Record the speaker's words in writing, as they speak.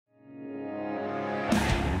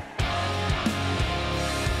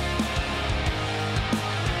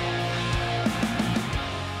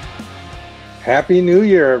Happy New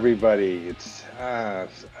Year, everybody.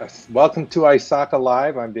 Welcome to ISACA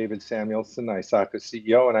Live. I'm David Samuelson, ISACA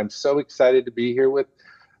CEO, and I'm so excited to be here with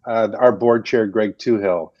our board chair, Greg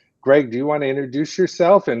Touhill. Greg, do you want to introduce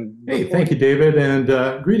yourself? Hey, thank you, David,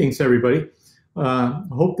 and greetings, everybody.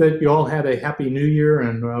 Hope that you all had a happy New Year,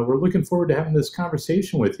 and we're looking forward to having this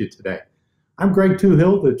conversation with you today. I'm Greg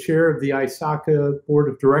Touhill, the chair of the ISACA Board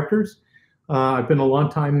of Directors. I've been a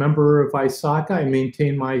longtime member of ISACA. I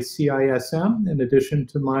maintain my CISM in addition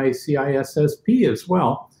to my CISSP as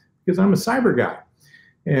well, because I'm a cyber guy.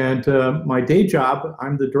 And my day job,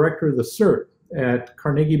 I'm the director of the CERT at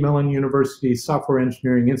Carnegie Mellon University Software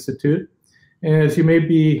Engineering Institute. And as you may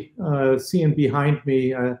be seeing behind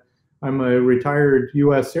me, I'm a retired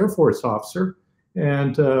U.S. Air Force officer.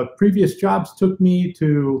 And previous jobs took me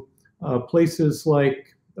to places like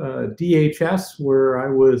DHS, where I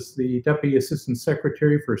was the Deputy Assistant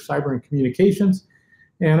Secretary for Cyber and Communications,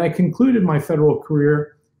 and I concluded my federal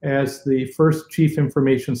career as the first Chief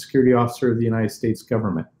Information Security Officer of the United States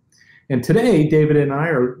government. And today, David and I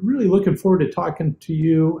are really looking forward to talking to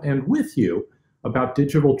you and with you about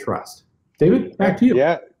digital trust. David, back to you.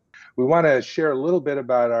 Yeah, we want to share a little bit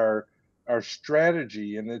about our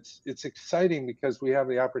strategy, and it's exciting because we have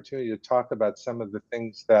the opportunity to talk about some of the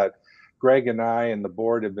things that Greg and I and the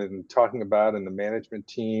board have been talking about, and the management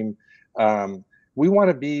team. We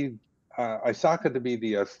want to be ISACA to be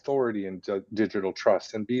the authority in digital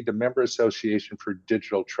trust and be the member association for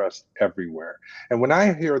digital trust everywhere. And when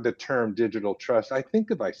I hear the term digital trust, I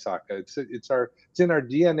think of ISACA. It's in our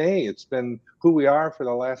DNA. It's been who we are for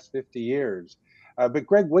the last 50 years. But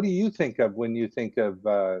Greg, what do you think of when you think of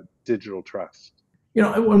digital trust? You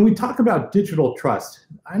know, when we talk about digital trust,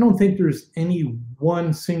 I don't think there's any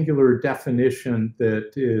one singular definition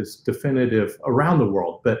that is definitive around the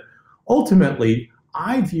world. But ultimately,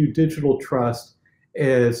 I view digital trust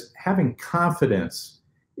as having confidence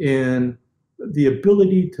in the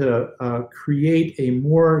ability to create a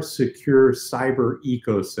more secure cyber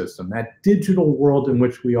ecosystem, that digital world in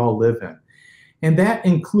which we all live in. And that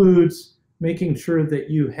includes making sure that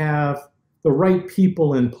you have the right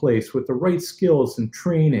people in place with the right skills and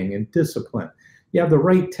training and discipline. You have the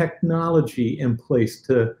right technology in place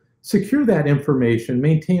to secure that information,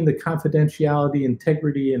 maintain the confidentiality,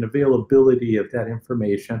 integrity, and availability of that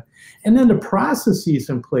information, and then the processes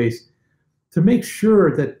in place to make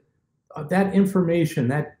sure that that information,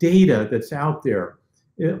 that data that's out there,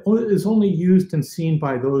 is only used and seen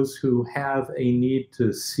by those who have a need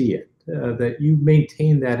to see it, that you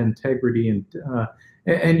maintain that integrity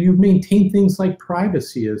and you maintain things like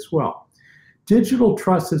privacy as well. Digital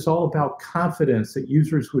trust is all about confidence that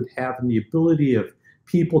users would have in the ability of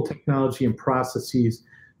people, technology, and processes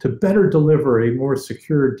to better deliver a more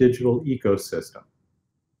secure digital ecosystem.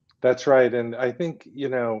 That's right. And I think, you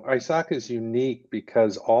know, ISACA is unique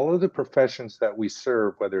because all of the professions that we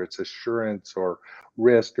serve, whether it's assurance or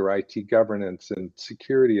risk or IT governance and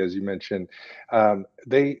security, as you mentioned,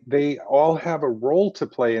 they all have a role to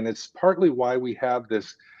play. And it's partly why we have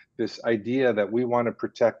this idea that we want to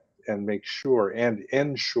protect and make sure and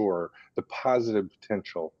ensure the positive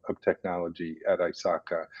potential of technology at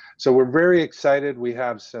ISACA. So we're very excited. We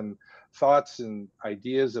have some thoughts and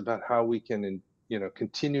ideas about how we can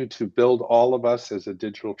continue to build all of us as a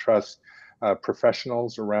digital trust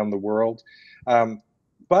professionals around the world.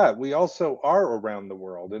 But we also are around the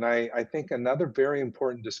world. And I think another very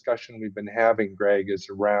important discussion we've been having, Greg, is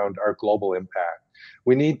around our global impact.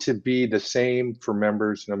 We need to be the same for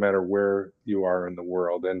members no matter where you are in the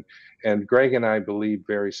world. And Greg and I believe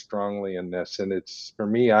very strongly in this. And it's, for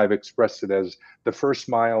me, I've expressed it as the first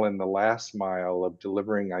mile and the last mile of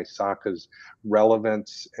delivering ISACA's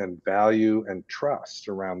relevance and value and trust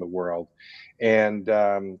around the world. And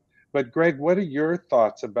but Greg, what are your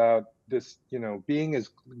thoughts about this? You know, being as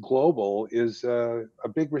global is a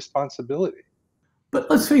big responsibility. But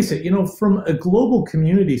let's face it, you know, from a global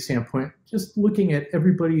community standpoint, just looking at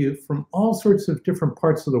everybody from all sorts of different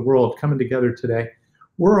parts of the world coming together today,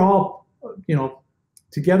 we're all, you know,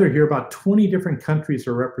 together here. About 20 different countries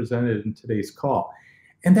are represented in today's call.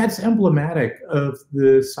 And that's emblematic of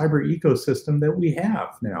the cyber ecosystem that we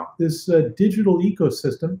have now. This digital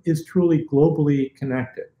ecosystem is truly globally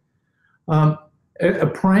connected. A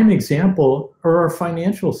prime example are our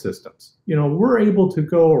financial systems. You know, we're able to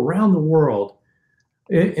go around the world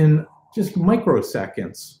in just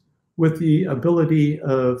microseconds with the ability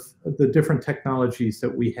of the different technologies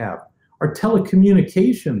that we have. Our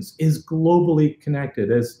telecommunications is globally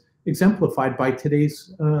connected, as exemplified by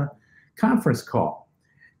today's conference call.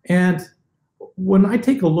 And when I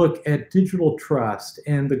take a look at digital trust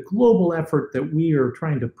and the global effort that we are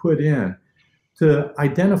trying to put in, to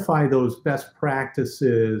identify those best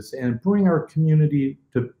practices and bring our community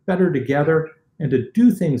to better together and to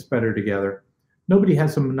do things better together. Nobody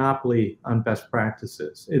has a monopoly on best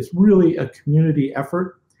practices. It's really a community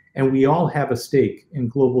effort, and we all have a stake in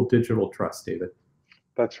global digital trust, David.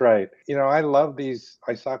 That's right. I love these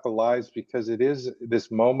ISACA Lives because it is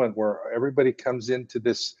this moment where everybody comes into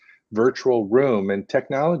this virtual room, and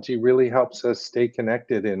technology really helps us stay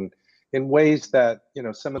connected in ways that,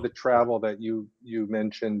 some of the travel that you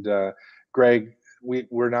mentioned, Greg,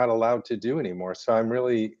 we're not allowed to do anymore. So I'm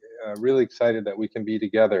really excited that we can be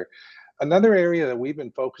together. Another area that we've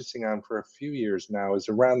been focusing on for a few years now is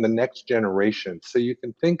around the next generation. So you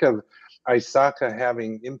can think of ISACA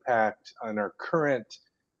having impact on our current,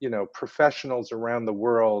 professionals around the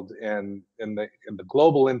world and the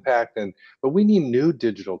global impact. But we need new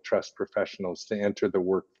digital trust professionals to enter the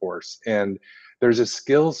workforce. And there's a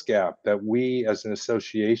skills gap that we as an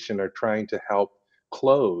association are trying to help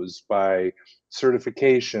close by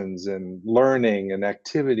certifications and learning and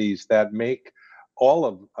activities that make all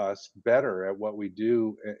of us better at what we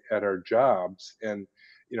do at our jobs. And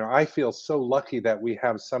I feel so lucky that we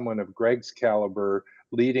have someone of Greg's caliber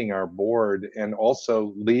leading our board and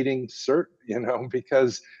also leading CERT,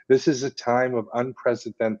 because this is a time of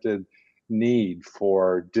unprecedented need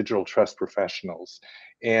for digital trust professionals.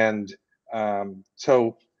 And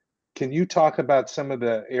so can you talk about some of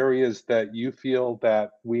the areas that you feel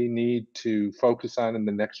that we need to focus on in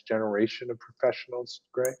the next generation of professionals,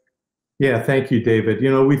 Greg? Yeah, thank you, David.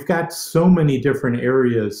 We've got so many different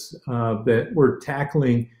areas that we're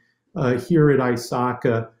tackling here at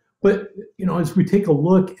ISACA. But as we take a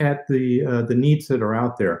look at the needs that are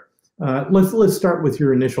out there, let's start with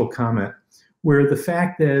your initial comment, where the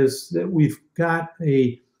fact is that we've got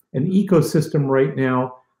an ecosystem right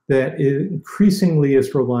now that increasingly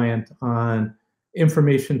is reliant on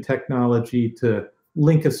information technology to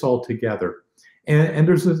link us all together. And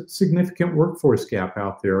there's a significant workforce gap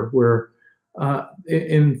out there where,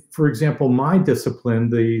 for example, my discipline,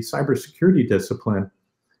 the cybersecurity discipline,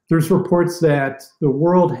 there's reports that the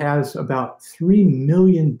world has about 3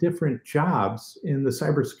 million different jobs in the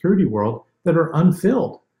cybersecurity world that are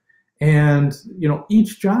unfilled. And,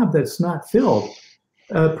 each job that's not filled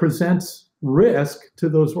presents risk to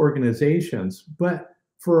those organizations. But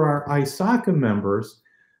for our ISACA members,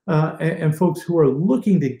 and folks who are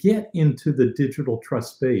looking to get into the digital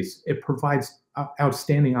trust space, it provides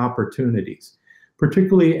outstanding opportunities,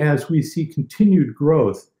 particularly as we see continued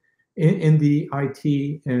growth in the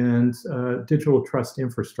IT and digital trust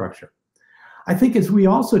infrastructure. I think as we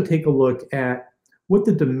also take a look at what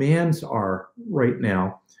the demands are right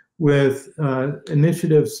now with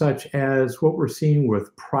initiatives such as what we're seeing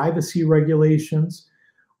with privacy regulations,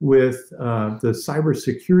 with the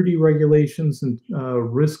cybersecurity regulations and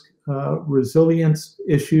risk resilience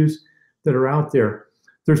issues that are out there,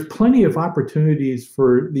 there's plenty of opportunities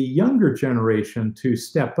for the younger generation to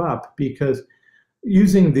step up, because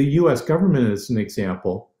using the US government as an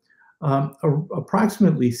example,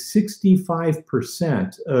 approximately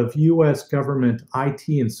 65% of US government IT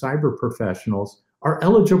and cyber professionals are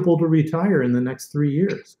eligible to retire in the next 3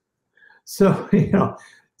 years. So,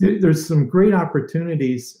 there's some great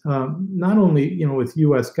opportunities, not only with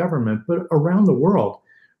U.S. government, but around the world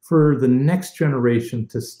for the next generation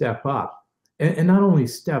to step up, and not only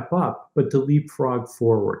step up, but to leapfrog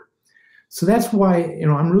forward. So that's why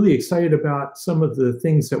I'm really excited about some of the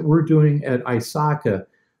things that we're doing at ISACA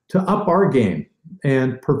to up our game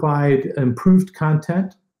and provide improved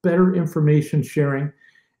content, better information sharing,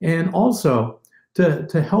 and also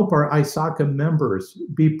to help our ISACA members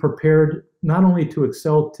be prepared not only to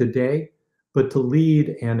excel today, but to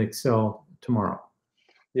lead and excel tomorrow.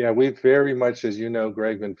 Yeah, we've very much, as you know,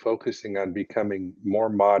 Greg, been focusing on becoming more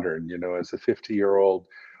modern. As a 50-year-old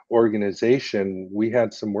organization, we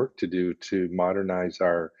had some work to do to modernize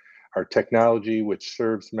our technology, which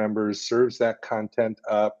serves members, serves that content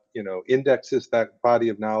up, indexes that body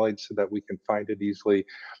of knowledge so that we can find it easily.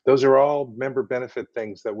 Those are all member benefit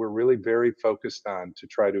things that we're really very focused on to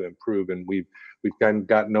try to improve. And we've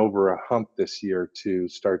gotten over a hump this year to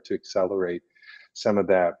start to accelerate some of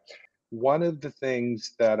that. One of the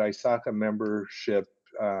things that ISACA membership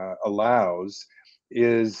allows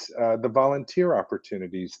is the volunteer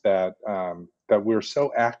opportunities that we're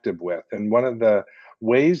so active with. And one of the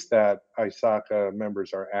ways that ISACA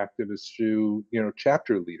members are active is through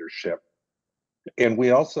chapter leadership. And we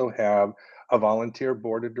also have a volunteer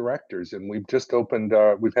board of directors, and we've just opened.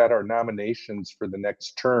 We've had our nominations for the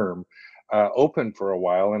next term open for a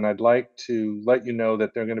while, and I'd like to let you know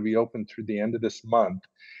that they're going to be open through the end of this month.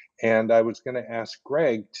 And I was going to ask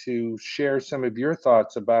Greg to share some of your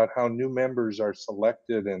thoughts about how new members are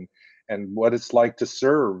selected and what it's like to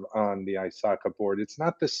serve on the ISACA board. It's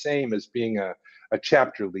not the same as being a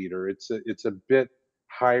chapter leader. It's a bit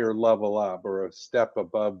higher level up or a step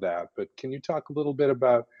above that. But can you talk a little bit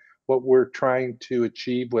about what we're trying to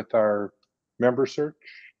achieve with our member search?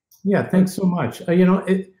 Yeah, thanks so much.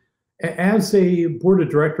 As a board of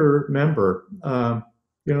director member,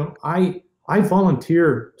 I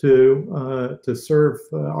volunteer to serve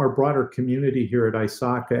our broader community here at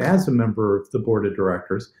ISACA as a member of the board of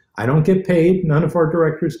directors. I don't get paid. None of our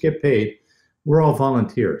directors get paid. We're all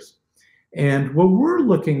volunteers. And what we're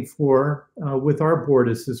looking for with our board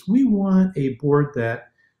is we want a board that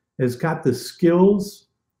has got the skills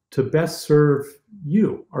to best serve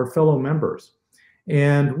you, our fellow members.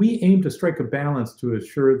 And we aim to strike a balance to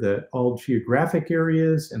assure that all geographic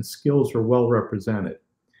areas and skills are well represented.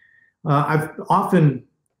 I've often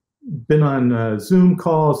been on Zoom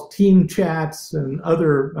calls, team chats, and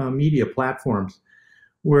other media platforms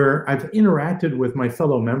where I've interacted with my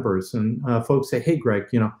fellow members, and folks say, "Hey, Greg,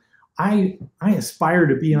 I aspire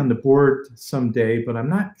to be on the board someday, but I'm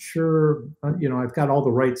not sure, I've got all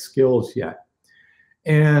the right skills yet."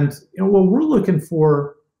 And what we're looking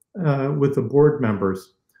for with the board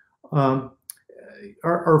members are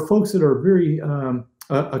folks that are very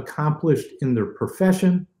accomplished in their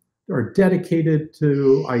profession, are dedicated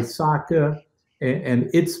to ISACA and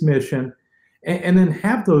its mission, and then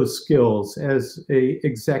have those skills as a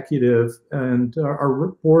executive and are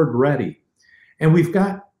board ready. And we've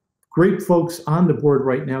got great folks on the board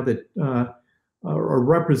right now that are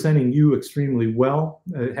representing you extremely well,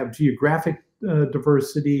 have geographic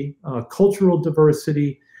diversity, cultural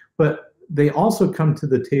diversity, but they also come to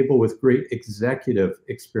the table with great executive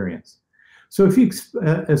experience. So if you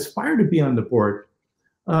aspire to be on the board,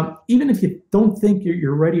 even if you don't think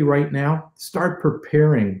you're ready right now, start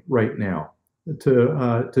preparing right now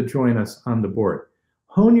to join us on the board.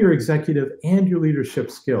 Hone your executive and your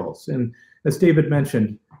leadership skills. And as David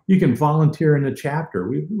mentioned, you can volunteer in a chapter.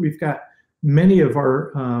 We've got many of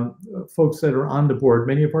our folks that are on the board,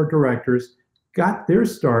 many of our directors got their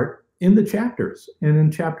start in the chapters and in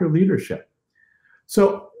chapter leadership.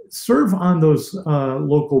 So serve on those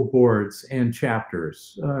local boards and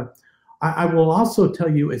chapters. I will also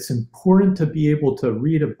tell you it's important to be able to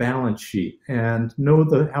read a balance sheet and know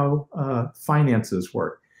how finances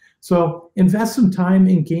work. So invest some time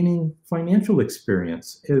in gaining financial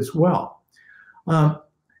experience as well.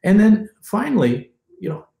 And then finally,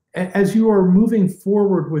 as you are moving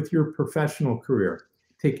forward with your professional career,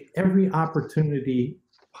 take every opportunity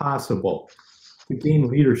possible to gain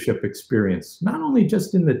leadership experience, not only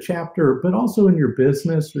just in the chapter, but also in your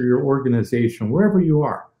business or your organization, wherever you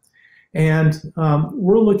are. And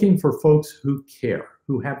we're looking for folks who care,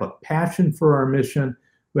 who have a passion for our mission,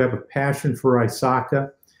 who have a passion for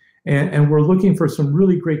ISACA. And we're looking for some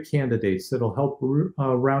really great candidates that'll help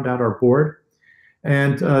round out our board.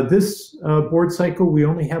 And this board cycle, we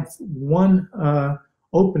only have one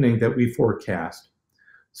opening that we forecast.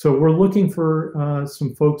 So we're looking for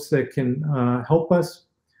some folks that can help us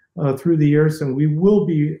through the years, and we will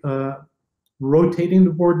be rotating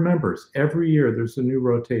the board members. Every year there's a new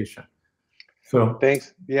rotation. So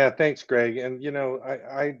thanks. Yeah, thanks, Greg. And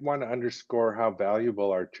I want to underscore how valuable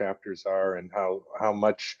our chapters are and how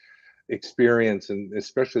much experience and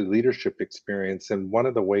especially leadership experience. And one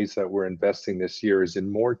of the ways that we're investing this year is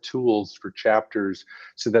in more tools for chapters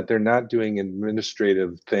so that they're not doing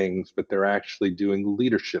administrative things, but they're actually doing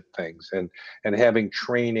leadership things and having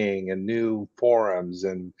training and new forums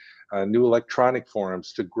and new electronic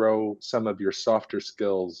forums to grow some of your softer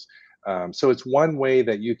skills. So it's one way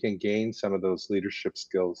that you can gain some of those leadership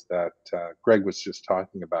skills that Greg was just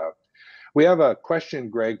talking about. We have a question,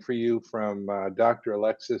 Greg, for you from Dr.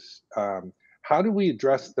 Alexis. How do we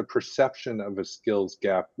address the perception of a skills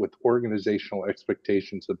gap with organizational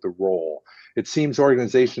expectations of the role? It seems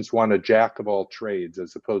organizations want a jack of all trades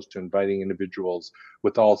as opposed to inviting individuals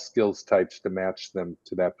with all skills types to match them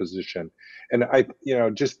to that position. And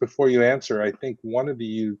just before you answer, I think one of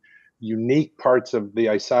the unique parts of the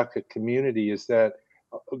ISACA community is that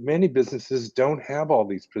many businesses don't have all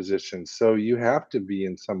these positions. So you have to be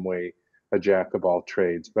in some way a jack of all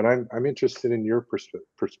trades, but I'm interested in your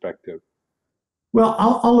perspective. Well,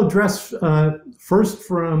 I'll address first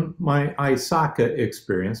from my ISACA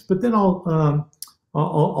experience, but then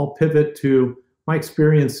I'll pivot to my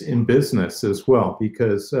experience in business as well,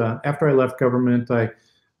 because after I left government,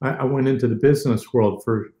 I went into the business world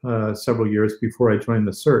for several years before I joined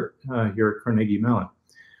the CERT here at Carnegie Mellon.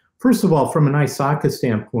 First of all, from an ISACA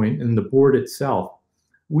standpoint and the board itself,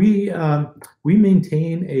 we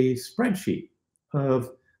maintain a spreadsheet of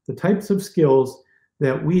the types of skills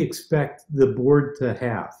that we expect the board to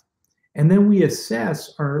have. And then we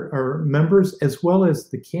assess our members as well as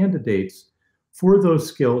the candidates for those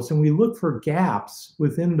skills, and we look for gaps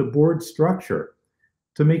within the board structure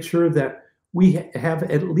to make sure that we have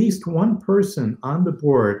at least one person on the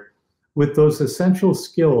board with those essential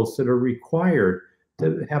skills that are required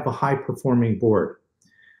to have a high-performing board.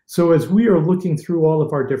 So as we are looking through all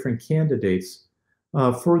of our different candidates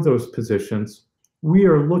for those positions, we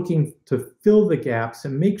are looking to fill the gaps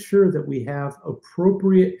and make sure that we have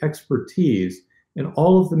appropriate expertise in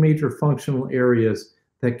all of the major functional areas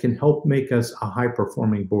that can help make us a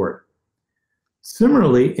high-performing board.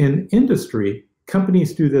 Similarly, in industry,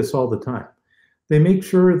 companies do this all the time. They make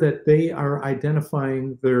sure that they are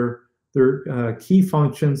identifying their key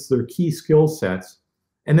functions, their key skill sets,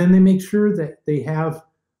 and then they make sure that they have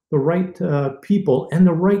the right people and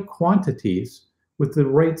the right quantities with the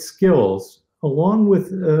right skills, along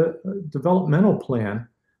with a developmental plan,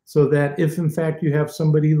 so that if in fact you have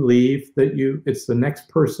somebody leave, that it's the next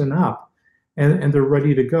person up, and they're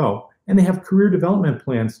ready to go. And they have career development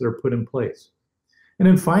plans that are put in place. And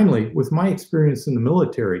then finally, with my experience in the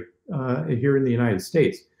military here in the United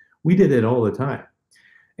States, we did it all the time.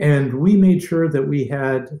 And we made sure that we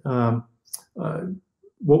had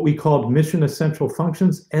what we called mission essential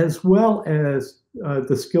functions, as well as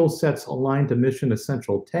the skill sets aligned to mission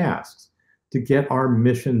essential tasks to get our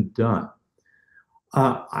mission done.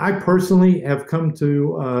 I personally have come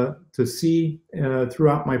to see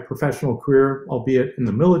throughout my professional career, albeit in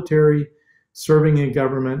the military, serving in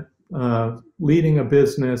government, leading a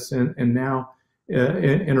business, and now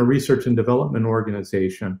in a research and development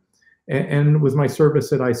organization, and with my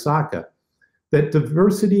service at ISACA, that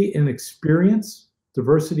diversity in experience,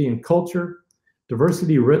 diversity in culture,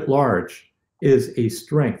 diversity writ large is a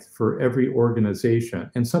strength for every organization,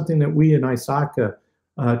 and something that we in ISACA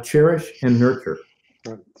cherish and nurture.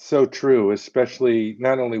 So true, especially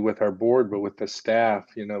not only with our board, but with the staff.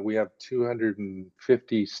 You know, we have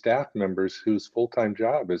 250 staff members whose full-time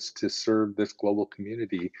job is to serve this global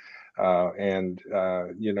community.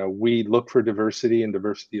 You know, we look for diversity and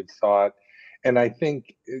diversity of thought. And I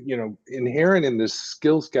think, you know, inherent in this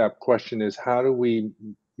skills gap question is, how do we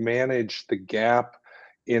manage the gap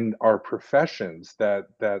in our professions that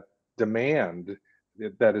demand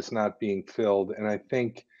that is not being filled? And I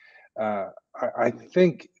think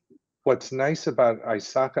what's nice about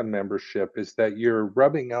ISACA membership is that you're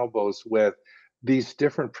rubbing elbows with these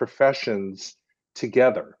different professions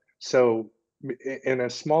together. So in a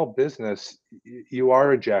small business, you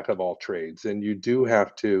are a jack of all trades, and you do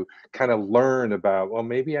have to kind of learn about, well,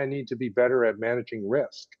 maybe I need to be better at managing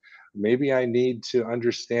risk. Maybe I need to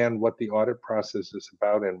understand what the audit process is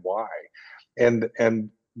about and why. And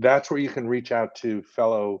that's where you can reach out to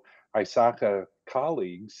fellow ISACA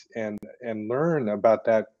colleagues and learn about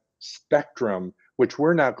that spectrum, which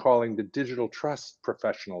we're now calling the digital trust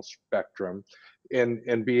professional spectrum,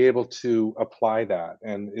 and be able to apply that.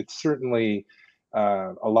 And it's certainly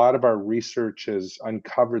a lot of our research has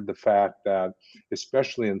uncovered the fact that,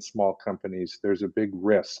 especially in small companies, there's a big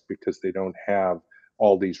risk because they don't have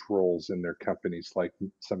all these roles in their companies like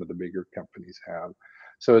some of the bigger companies have.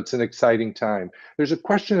 So it's an exciting time. There's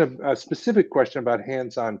a specific question about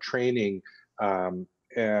hands-on training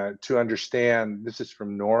to understand, this is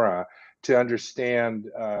from Nora, to understand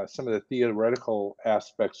some of the theoretical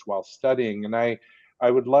aspects while studying. And I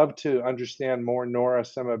would love to understand more, Nora,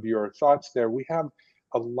 some of your thoughts there. We have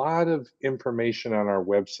a lot of information on our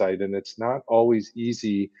website, and it's not always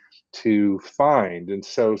easy to find. And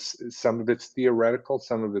so some of it's theoretical,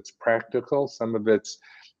 some of it's practical, some of it's,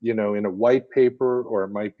 you know, in a white paper, or it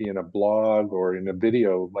might be in a blog or in a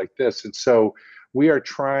video like this. And so we are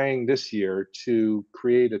trying this year to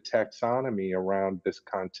create a taxonomy around this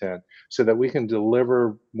content so that we can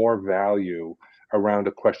deliver more value around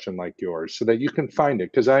a question like yours, so that you can find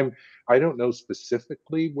it. Because I don't know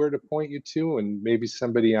specifically where to point you to, and maybe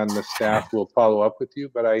somebody on the staff will follow up with you,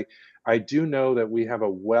 but I do know that we have a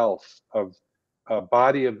wealth of a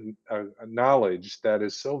body of knowledge that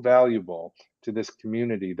is so valuable to this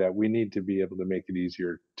community that we need to be able to make it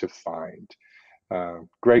easier to find.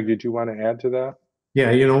 Greg, did you want to add to that?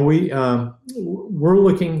 Yeah, you know, we're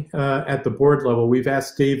looking at the board level. We've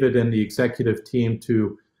asked David and the executive team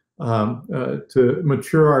to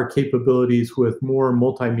mature our capabilities with more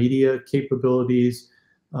multimedia capabilities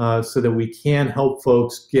so that we can help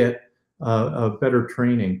folks get a better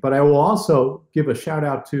training. But I will also give a shout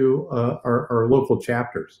out to our local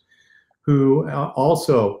chapters, who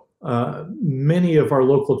also, many of our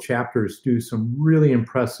local chapters do some really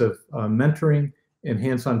impressive mentoring and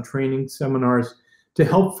hands-on training seminars to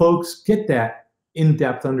help folks get that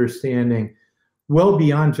in-depth understanding well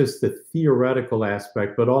beyond just the theoretical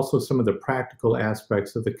aspect, but also some of the practical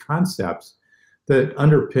aspects of the concepts that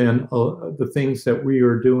underpin the things that we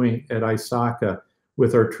are doing at ISACA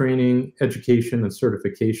with our training, education, and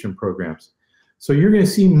certification programs. So you're going to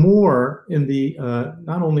see more in the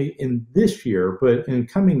not only in this year, but in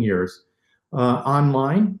coming years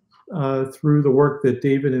online through the work that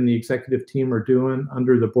David and the executive team are doing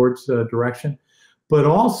under the board's direction. But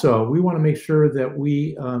also, we want to make sure that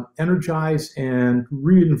we energize and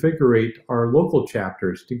reinvigorate our local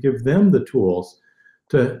chapters to give them the tools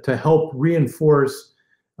to help reinforce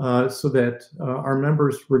so that our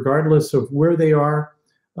members, regardless of where they are,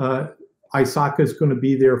 ISACA is going to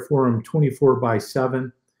be there for them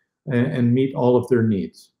 24/7 and meet all of their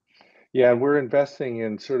needs. Yeah, we're investing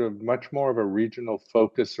in sort of much more of a regional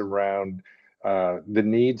focus around the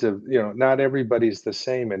needs of, not everybody's the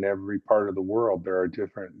same in every part of the world. There are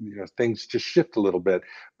different, things just shift a little bit.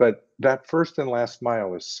 But that first and last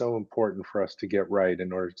mile is so important for us to get right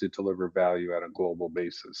in order to deliver value at a global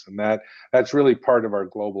basis. And that's really part of our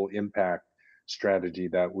global impact strategy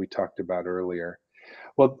that we talked about earlier.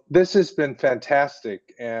 Well, this has been fantastic,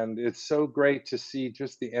 and it's so great to see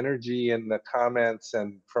just the energy and the comments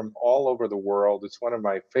and from all over the world. It's one of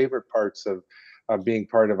my favorite parts of being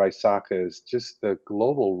part of ISACA is just the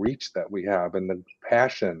global reach that we have and the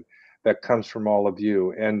passion that comes from all of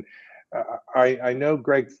you. And I know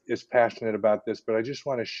Greg is passionate about this, but I just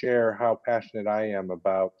want to share how passionate I am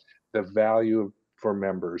about the value for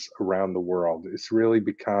members around the world. It's really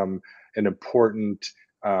become an important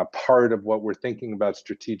part of what we're thinking about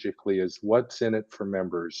strategically is what's in it for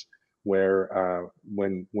members where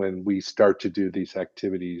when we start to do these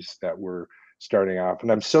activities that we're starting off.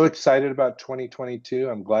 And I'm so excited about 2022.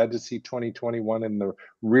 I'm glad to see 2021 in the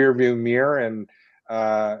rearview mirror.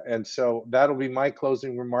 And so that'll be my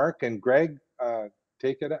closing remark. And Greg,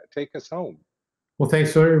 take us home. Well,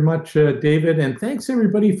 thanks very much, David. And thanks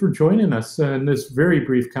everybody for joining us in this very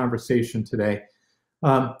brief conversation today.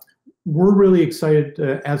 We're really excited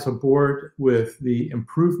as a board with the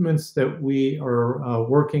improvements that we are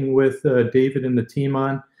working with David and the team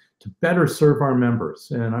on to better serve our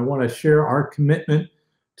members. And I want to share our commitment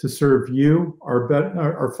to serve you,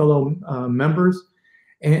 our fellow members.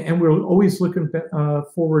 And we're always looking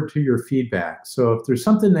forward to your feedback. So if there's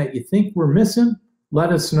something that you think we're missing,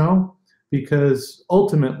 let us know, because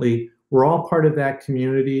ultimately we're all part of that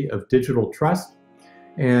community of digital trust.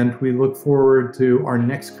 And we look forward to our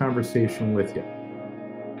next conversation with you.